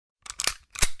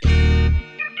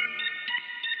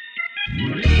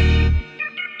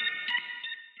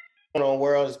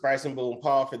Bryson Boone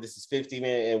Paul for This Is 50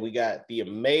 Minute, and we got the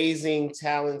amazing,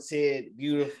 talented,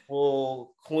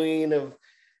 beautiful queen of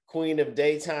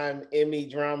daytime Emmy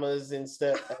dramas and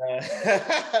stuff.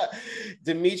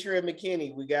 Demetria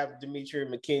McKinney. We got Demetria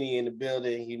McKinney in the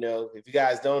building. You know, if you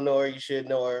guys don't know her, you should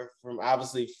know her from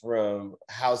House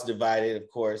Divided, of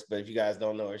course. But if you guys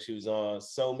don't know her, she was on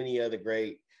so many other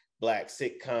great Black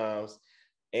sitcoms,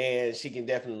 and she can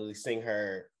definitely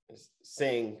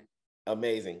sing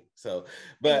amazing. So,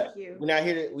 but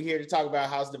we're here to talk about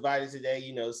House Divided today,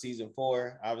 you know, season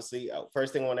 4, obviously.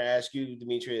 First thing I want to ask you,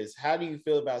 Demetria, is how do you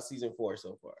feel about season 4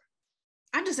 so far?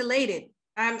 I'm just elated.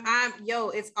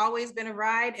 It's always been a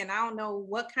ride, and I don't know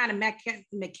what kind of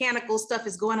mechanical stuff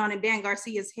is going on in Dan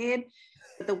Garcia's head,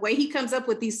 but the way he comes up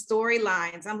with these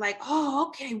storylines, I'm like, oh,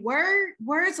 okay, word.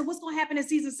 So what's going to happen in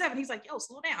season 7? He's like, yo,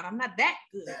 slow down. I'm not that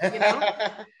good, you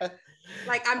know?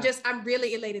 Like, I'm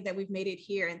really elated that we've made it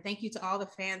here. And thank you to all the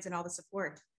fans and all the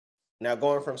support. Now,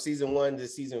 going from season 1 to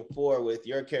season 4 with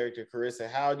your character, Carissa,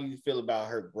 how do you feel about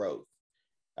her growth?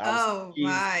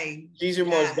 She's your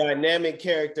most dynamic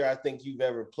character I think you've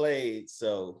ever played.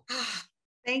 So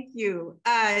thank you.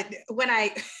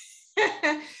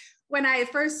 When I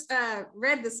first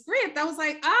read the script, I was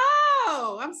like,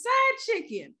 oh, I'm side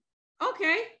chicken.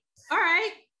 Okay, all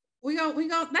right. We go.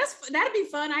 That'll be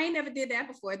fun. I ain't never did that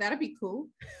before. That'll be cool.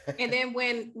 And then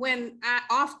when I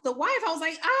off the wife, I was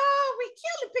like, oh, we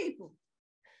killing people.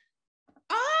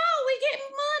 Oh, we getting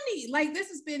money. Like, this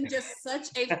has been just such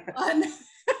a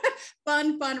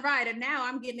fun ride. And now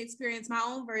I'm getting to experience my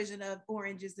own version of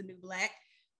Orange is the New Black.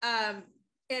 And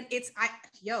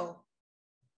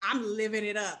I'm living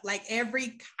it up. Like,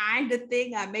 every kind of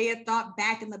thing I may have thought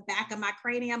back in the back of my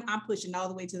cranium, I'm pushing all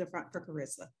the way to the front for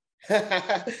Carissa.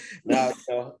 No,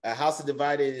 House of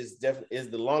Divided is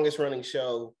the longest running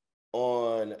show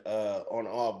on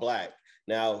AllBlk.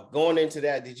 Now, going into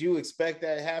that, did you expect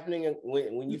that happening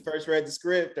when you first read the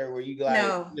script, or were you like,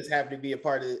 no, just happy to be a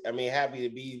part of? Happy to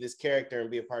be this character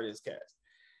and be a part of this cast?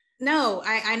 No,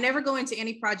 I never go into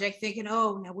any project thinking,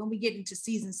 oh, now when we get into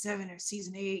season 7 or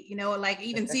season 8, you know, like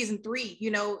even season 3, you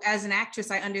know, as an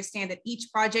actress, I understand that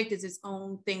each project is its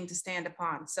own thing to stand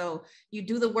upon. So you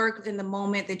do the work in the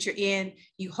moment that you're in,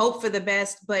 you hope for the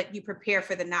best, but you prepare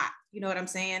for the not, you know what I'm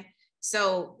saying?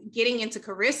 So getting into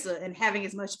Carissa and having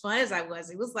as much fun as I was,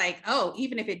 it was like, oh,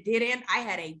 even if it did end, I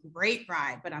had a great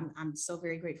ride, but I'm so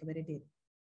very grateful that it did.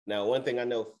 Now, one thing I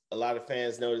know a lot of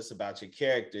fans notice about your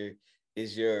character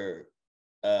is your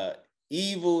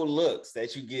evil looks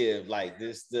that you give. Like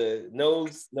this, no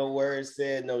words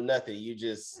said, no nothing. You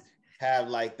just have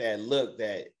like that look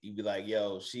that you be like,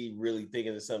 yo, she really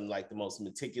thinking of something, like the most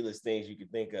meticulous things you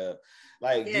could think of.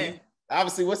 Like, yeah.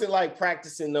 Obviously, what's it like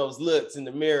practicing those looks in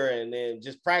the mirror and then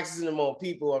just practicing them on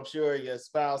people? I'm sure your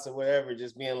spouse or whatever,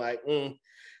 just being like,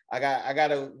 I got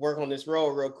to work on this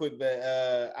role real quick, but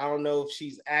I don't know if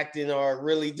she's acting or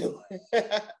really doing.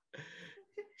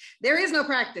 There is no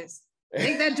practice. I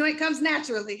think that joint comes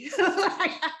naturally.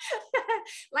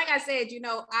 Like I said, you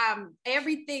know,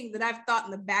 everything that I've thought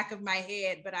in the back of my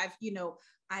head, but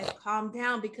I've calmed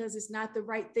down because it's not the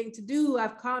right thing to do.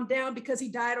 I've calmed down because he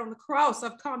died on the cross.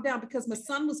 I've calmed down because my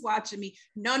son was watching me.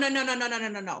 No.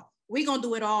 We're going to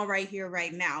do it all right here,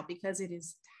 right now, because it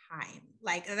is time.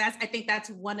 Like, I think that's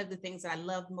one of the things that I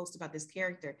love most about this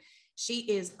character. She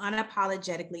is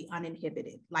unapologetically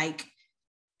uninhibited. Like,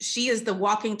 she is the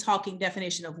walking, talking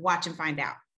definition of watch and find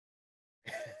out.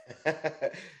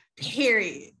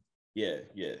 Period. Yeah,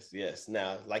 yes.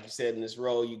 Now, like you said, in this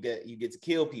role, you get to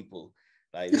kill people.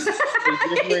 Like,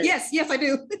 yes, I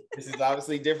do. This is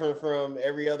obviously different from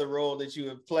every other role that you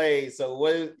have played. So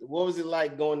what was it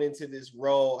like going into this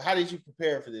role? How did you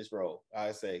prepare for this role?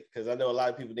 I say, because I know a lot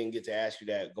of people didn't get to ask you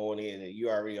that going in, and you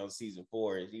already on season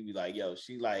 4, and you'd be like, yo,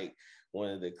 she like one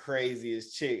of the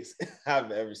craziest chicks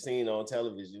I've ever seen on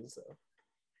television. So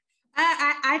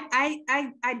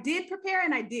I did prepare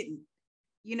and I didn't.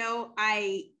 You know,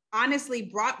 I honestly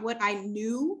brought what I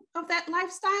knew of that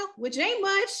lifestyle, which ain't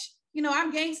much. You know,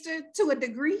 I'm gangster to a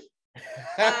degree.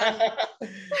 But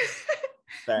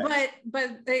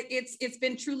it's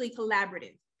been truly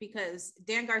collaborative, because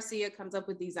Dan Garcia comes up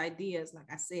with these ideas.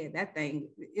 Like I said, that thing,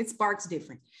 it sparks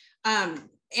different.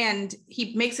 And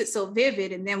he makes it so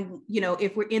vivid. And then, you know,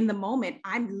 if we're in the moment,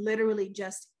 I'm literally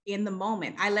just in the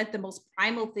moment. I let the most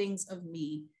primal things of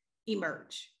me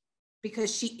emerge,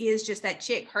 because she is just that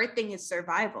chick. Her thing is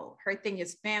survival. Her thing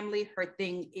is family. Her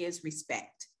thing is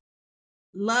respect.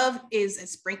 Love is a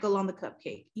sprinkle on the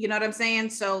cupcake. You know what I'm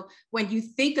saying? So when you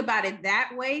think about it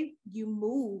that way, you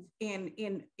move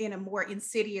in a more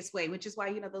insidious way, which is why,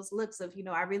 you know, those looks of, you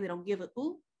know, I really don't give a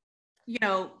ooh.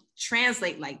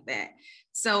 translate like that.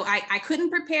 So I couldn't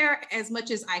prepare as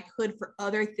much as I could for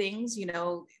other things.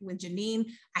 With Janine,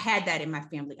 I had that in my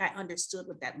family. I understood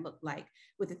what that looked like.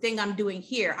 With the thing I'm doing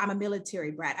here, I'm a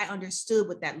military brat. I understood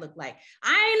what that looked like.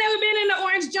 I ain't never been in the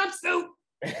orange jumpsuit.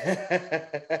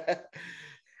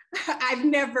 I've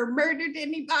never murdered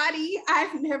anybody.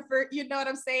 I've never, you know what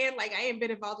I'm saying? Like, I ain't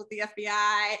been involved with the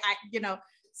FBI.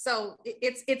 So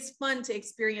it's fun to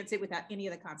experience it without any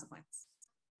of the consequences.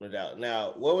 No doubt.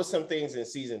 Now, what were some things in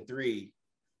season 3?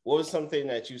 What was something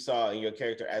that you saw in your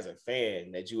character as a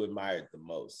fan that you admired the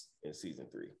most in season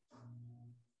 3?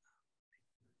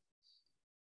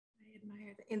 I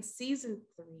admired in season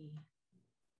 3.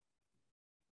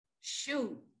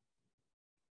 Shoot.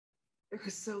 There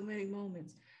were so many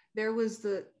moments. There was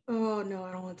oh no,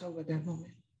 I don't want to talk about that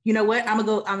moment. You know what? I'm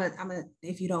gonna,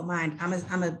 if you don't mind, I'm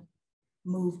gonna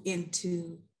move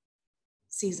into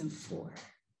season 4.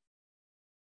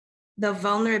 The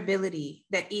vulnerability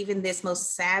that even this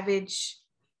most savage,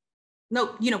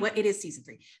 no, you know what? It is season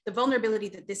 3. The vulnerability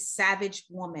that this savage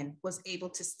woman was able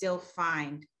to still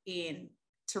find in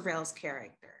Terrell's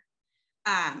character.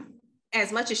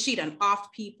 As much as she done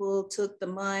offed people, took the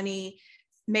money,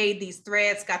 made these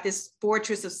threats, got this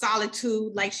fortress of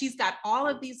solitude, like she's got all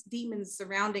of these demons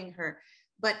surrounding her.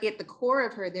 But at the core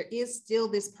of her, there is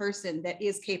still this person that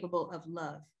is capable of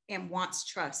love and wants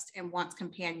trust and wants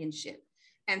companionship.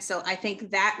 And so I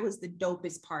think that was the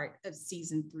dopest part of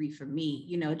season 3 for me,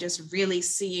 just really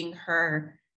seeing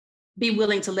her be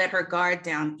willing to let her guard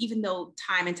down, even though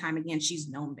time and time again, she's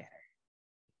known better.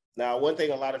 Now, one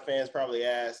thing a lot of fans probably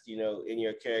asked, in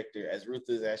your character, as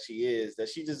ruthless as she is,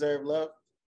 does she deserve love?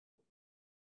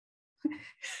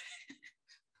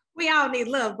 We all need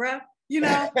love, bro.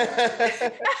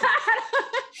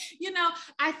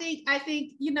 I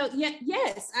think,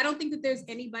 yes, I don't think that there's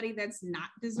anybody that's not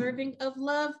deserving of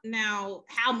love. Now,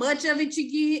 how much of it you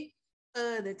get,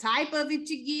 the type of it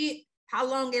you get, how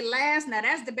long it lasts, now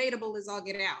that's debatable as all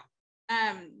get out.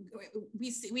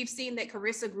 We've seen that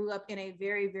Carissa grew up in a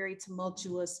very, very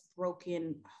tumultuous,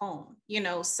 broken home,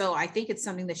 so I think it's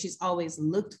something that she's always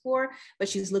looked for, but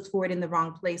she's looked for it in the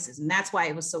wrong places. And that's why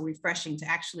it was so refreshing to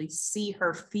actually see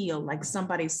her feel like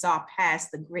somebody saw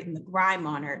past the grit and the grime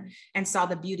on her and saw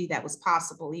the beauty that was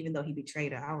possible, even though he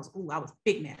betrayed her. I was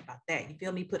big mad about that. You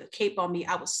feel me? Put a cape on me.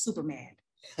 I was super mad.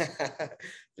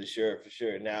 For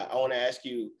sure. Now, I want to ask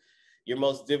you your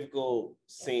most difficult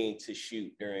scene to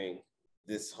shoot during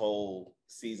this whole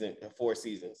season, 4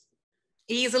 seasons.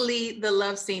 Easily the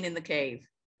love scene in the cave.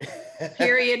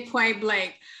 Period, point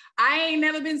blank. I ain't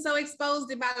never been so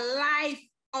exposed in my life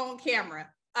on camera.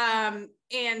 And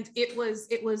it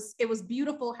was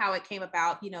beautiful how it came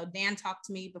about. Dan talked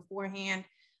to me beforehand.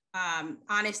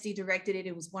 Honesty directed it.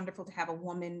 It was wonderful to have a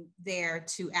woman there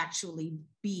to actually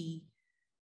be,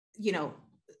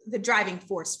 the driving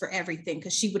force for everything,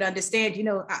 because she would understand,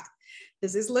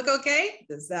 does this look okay?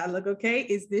 Does that look okay?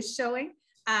 Is this showing?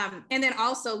 And then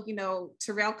also,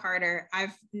 Terrell Carter,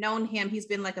 I've known him. He's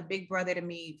been like a big brother to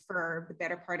me for the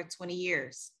better part of 20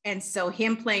 years. And so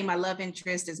him playing my love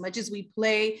interest, as much as we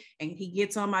play and he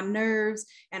gets on my nerves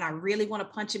and I really want to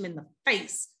punch him in the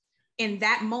face, in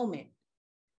that moment,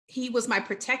 he was my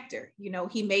protector.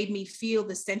 He made me feel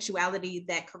the sensuality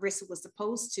that Carissa was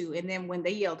supposed to. And then when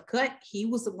they yelled cut, he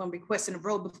was the one requesting a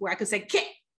role before I could say kick.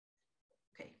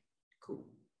 Okay, cool.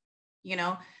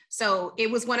 So it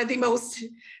was one of the most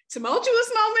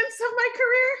tumultuous moments of my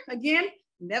career. Again,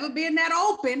 never been that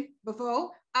open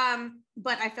before.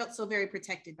 But I felt so very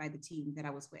protected by the team that I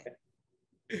was with.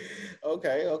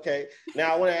 Okay.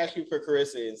 Now I want to ask you for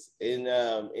Carissa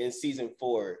in season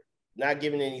 4, not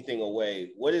giving anything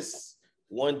away. What is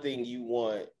one thing you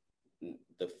want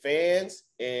the fans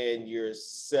and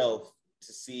yourself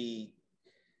to see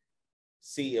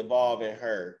evolve in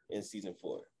her in season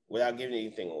 4 without giving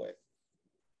anything away?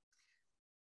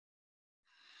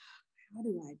 How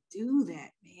do I do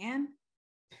that, man?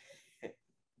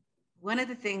 One of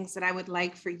the things that I would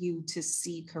like for you to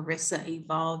see Carissa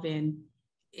evolve in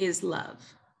is love.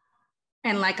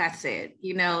 And like I said,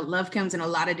 love comes in a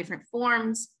lot of different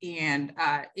forms, and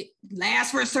it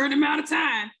lasts for a certain amount of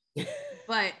time.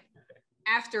 But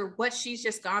after what she's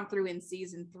just gone through in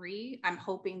season 3, I'm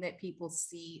hoping that people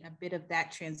see a bit of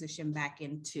that transition back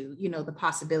into, the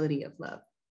possibility of love.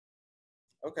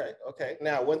 Okay.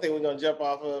 Now, one thing we're going to jump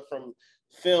off of from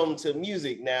film to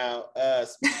music now.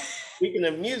 Speaking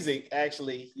of music,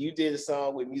 actually, you did a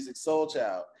song with Musiq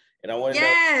Soulchild. And I want to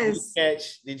know,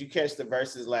 did you catch the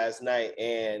Verzuz last night,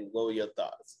 and what were your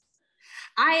thoughts?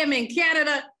 I am in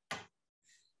Canada.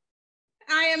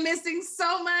 I am missing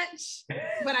so much,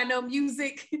 but I know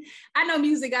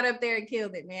Musiq got up there and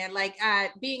killed it, man. Like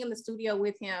being in the studio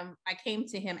with him, I came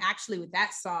to him actually with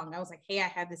that song. I was like, hey, I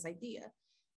have this idea.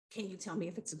 Can you tell me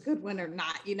if it's a good one or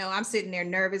not? You know, I'm sitting there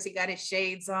nervous. He got his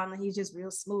shades on and he's just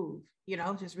real smooth, you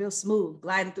know, just real smooth,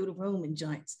 gliding through the room in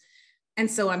joints. And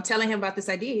so I'm telling him about this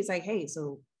idea. He's like, hey,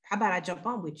 so how about I jump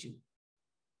on with you?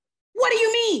 What do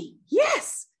you mean?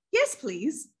 Yes,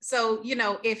 please. So, you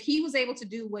know, if he was able to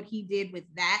do what he did with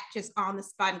that just on the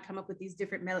spot and come up with these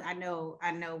different melodies, I know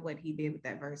what he did with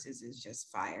that Verzuz is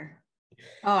just fire.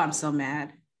 Oh, I'm so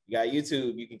mad. You got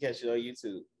YouTube. You can catch it on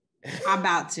YouTube. I'm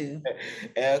about to.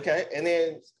 Okay. And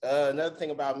then another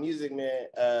thing about music, man,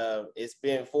 it's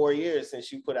been 4 years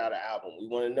since you put out an album. We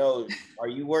want to know, are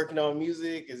you working on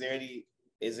music? Is there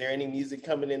any music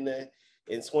coming in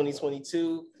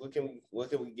 2022? What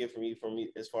can we get from you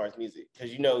as far as music?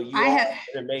 Because you know you are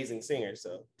an amazing singer.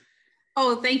 So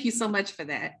oh, thank you so much for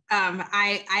that.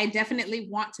 I definitely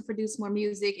want to produce more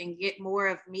music and get more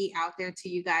of me out there to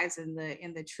you guys in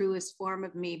the truest form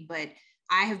of me. But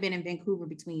I have been in Vancouver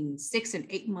between 6 and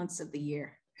 8 months of the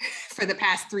year for the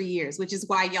past 3 years, which is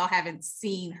why y'all haven't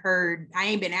heard. I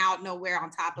ain't been out nowhere on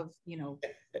top of, you know,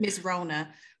 Miss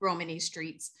Rona roaming these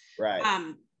streets.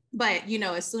 Right. But, you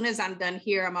know, as soon as I'm done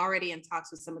here, I'm already in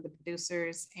talks with some of the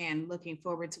producers and looking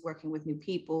forward to working with new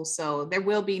people. So there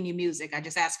will be new music. I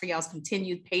just ask for y'all's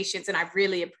continued patience. And I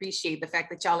really appreciate the fact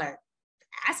that y'all are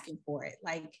asking for it.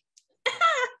 Like,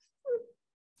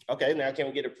 okay, now can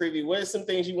we get a preview? What are some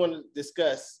things you want to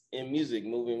discuss in music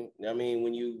moving? I mean,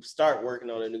 when you start working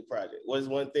on a new project, what is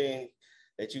one thing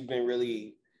that you've been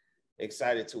really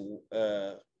excited to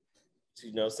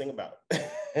sing about?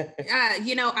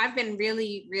 You know, I've been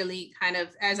really, really kind of,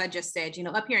 as I just said, you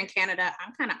know, up here in Canada,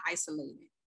 I'm kind of isolated.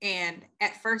 And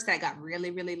at first I got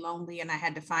really, really lonely and I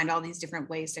had to find all these different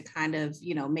ways to kind of,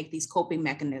 you know, make these coping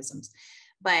mechanisms.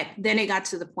 But then it got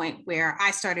to the point where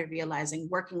I started realizing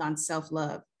working on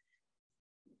self-love,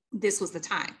 this was the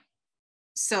time.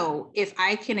 So if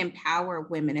I can empower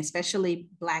women, especially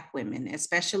Black women,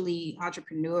 especially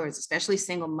entrepreneurs, especially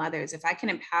single mothers, if I can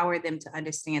empower them to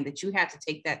understand that you have to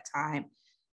take that time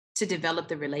to develop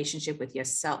the relationship with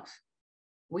yourself.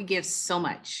 We give so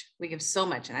much.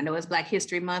 And I know it's Black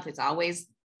History Month. It's always,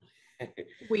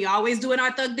 we always doing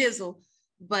our thug dizzle.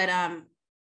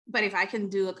 But if I can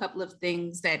do a couple of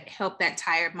things that help that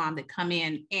tired mom that come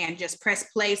in and just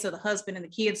press play so the husband and the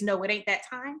kids know it ain't that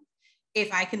time,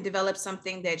 if I can develop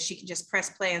something that she can just press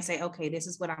play and say, okay, this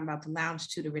is what I'm about to lounge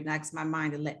to relax my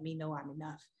mind and let me know I'm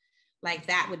enough. Like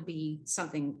that would be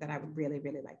something that I would really,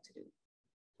 really like to do.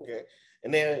 Okay.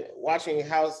 And then watching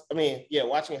House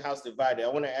Divided, I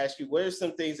want to ask you, what are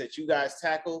some things that you guys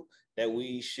tackle that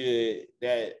we should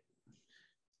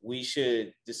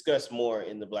discuss more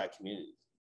in the Black community?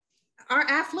 Our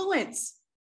affluence.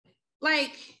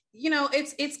 Like, you know,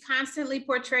 it's constantly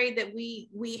portrayed that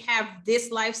we have this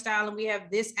lifestyle and we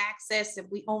have this access and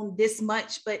we own this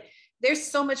much, but there's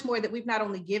so much more that we've not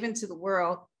only given to the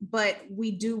world, but we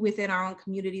do within our own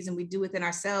communities and we do within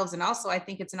ourselves. And also I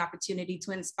think it's an opportunity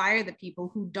to inspire the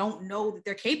people who don't know that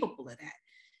they're capable of that.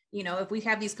 You know, if we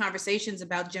have these conversations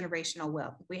about generational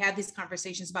wealth, if we have these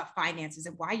conversations about finances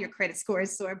and why your credit score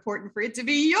is so important for it to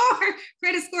be your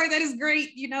credit score, that is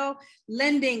great, you know,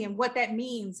 lending and what that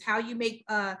means, how you make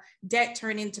debt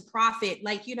turn into profit,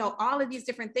 like, you know, all of these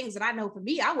different things that I know for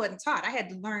me, I wasn't taught. I had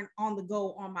to learn on the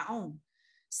go on my own.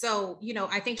 So, you know,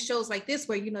 I think shows like this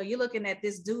where, you know, you're looking at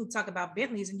this dude talk about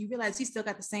Bentleys and you realize he still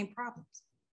got the same problems.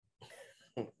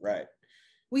 Right.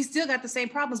 We still got the same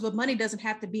problems, but money doesn't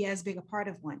have to be as big a part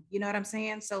of one. You know what I'm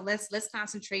saying? So let's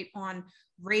concentrate on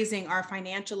raising our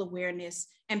financial awareness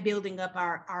and building up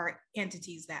our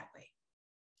entities that way.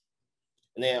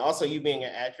 And then also you being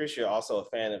an actress, you're also a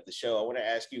fan of the show. I want to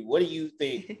ask you, what do you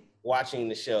think watching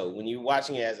the show, when you're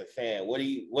watching it as a fan,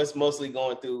 what's mostly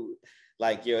going through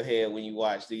like your head when you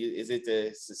watch? Is it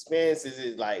the suspense? Is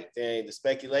it like, dang, the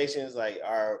speculations? Like,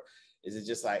 is it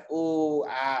just like, oh,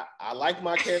 I like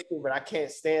my character, but I can't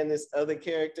stand this other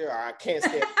character, or I can't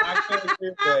stand my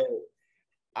character, but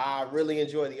I really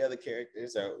enjoy the other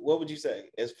characters? Or what would you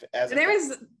say?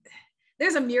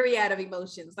 There's a myriad of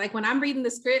emotions. Like when I'm reading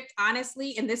the script,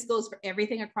 honestly, and this goes for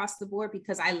everything across the board,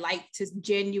 because I like to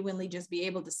genuinely just be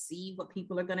able to see what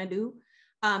people are gonna do.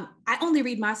 I only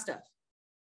read my stuff.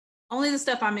 Only the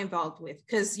stuff I'm involved with.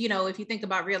 Because, you know, if you think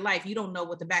about real life, you don't know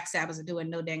what the backstabbers are doing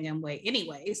no dang way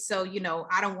anyway. So, you know,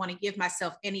 I don't want to give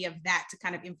myself any of that to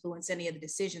kind of influence any of the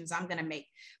decisions I'm going to make.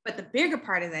 But the bigger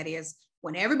part of that is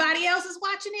when everybody else is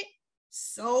watching it,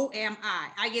 so am I.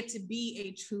 I get to be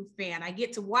a true fan. I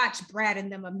get to watch Brad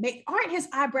and them. Aren't his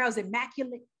eyebrows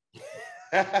immaculate?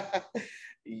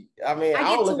 I mean, I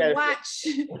don't get look to at watch.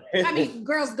 I mean,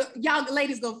 girls, y'all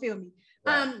ladies gonna feel me.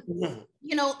 Right.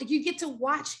 You know, you get to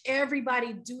watch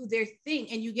everybody do their thing,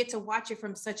 and you get to watch it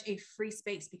from such a free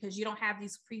space because you don't have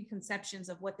these preconceptions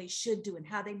of what they should do and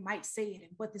how they might say it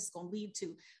and what this is going to lead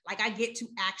to. Like, I get to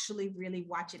actually really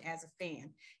watch it as a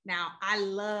fan. Now, I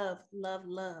love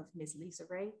Miss Lisa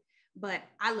Ray, but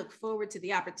I look forward to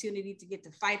the opportunity to get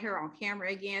to fight her on camera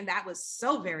again. That was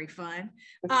so very fun.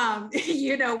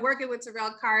 You know, working with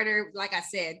Terrell Carter, like I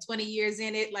said, 20 years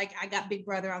in it, like I got Big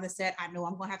Brother on the set. I know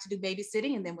I'm gonna have to do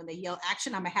babysitting. And then when they yell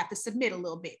action, I'm gonna have to submit a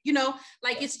little bit, you know,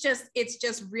 like it's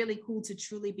just really cool to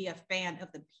truly be a fan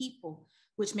of the people,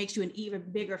 which makes you an even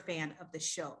bigger fan of the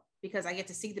show because I get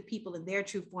to see the people in their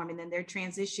true form and then their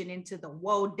transition into the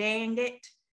whoa, dang it,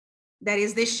 that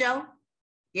is this show.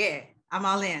 Yeah, I'm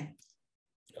all in.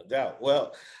 No doubt.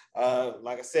 Well,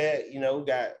 like I said, you know, we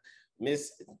got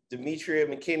Miss Demetria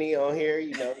McKinney on here.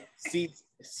 You know,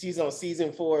 she's on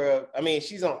season 4 of, I mean,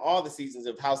 she's on all the seasons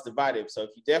of House Divided. So if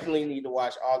you definitely need to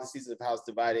watch all the seasons of House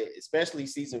Divided, especially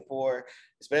season 4,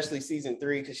 especially season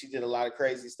 3, because she did a lot of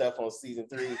crazy stuff on season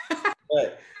 3.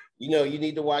 But you know, you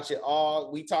need to watch it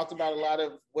all. We talked about a lot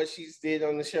of what she's did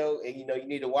on the show, and you know, you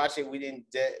need to watch it. We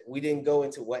didn't go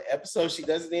into what episode she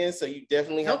does it in, so you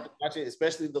definitely have to watch it,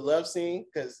 especially the love scene,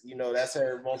 because you know that's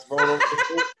her most vulnerable.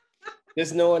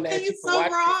 Just knowing that you can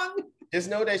watch it.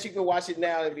 Just know that you can watch it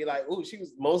now and be like, "Ooh, she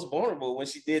was most vulnerable when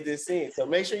she did this scene." So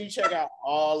make sure you check out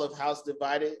all of House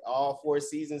Divided, all 4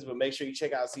 seasons, but make sure you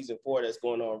check out season 4 that's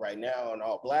going on right now on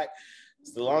AllBlk.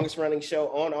 It's the longest running show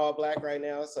on AllBlk right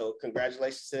now. So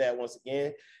congratulations to that once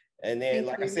again. And then,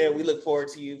 like I said, we look forward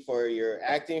to you for your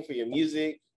acting, for your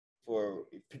music, for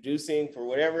producing, for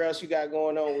whatever else you got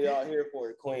going on. We all here for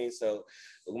it, Queen. So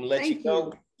I'm gonna let you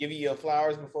go, give you your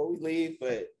flowers before we leave.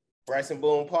 But Bryson,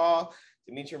 Boom, Paul,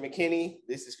 Demetria McKinney,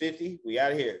 this is 50. We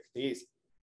out of here. Peace.